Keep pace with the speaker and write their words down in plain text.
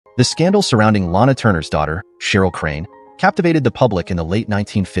The scandal surrounding Lana Turner's daughter, Cheryl Crane, captivated the public in the late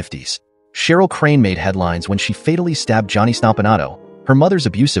 1950s. Cheryl Crane made headlines when she fatally stabbed Johnny Stompanato, her mother's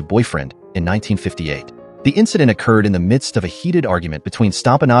abusive boyfriend, in 1958. The incident occurred in the midst of a heated argument between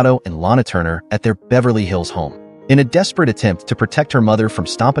Stompanato and Lana Turner at their Beverly Hills home. In a desperate attempt to protect her mother from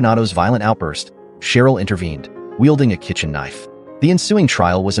Stompanato's violent outburst, Cheryl intervened, wielding a kitchen knife. The ensuing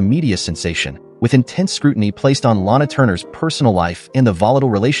trial was a media sensation, with intense scrutiny placed on Lana Turner's personal life and the volatile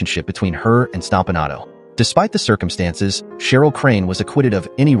relationship between her and Stompanato. Despite the circumstances, Cheryl Crane was acquitted of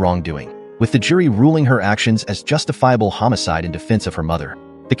any wrongdoing, with the jury ruling her actions as justifiable homicide in defense of her mother.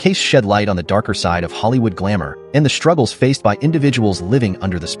 The case shed light on the darker side of Hollywood glamour and the struggles faced by individuals living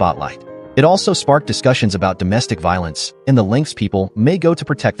under the spotlight. It also sparked discussions about domestic violence and the lengths people may go to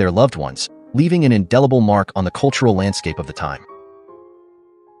protect their loved ones, leaving an indelible mark on the cultural landscape of the time.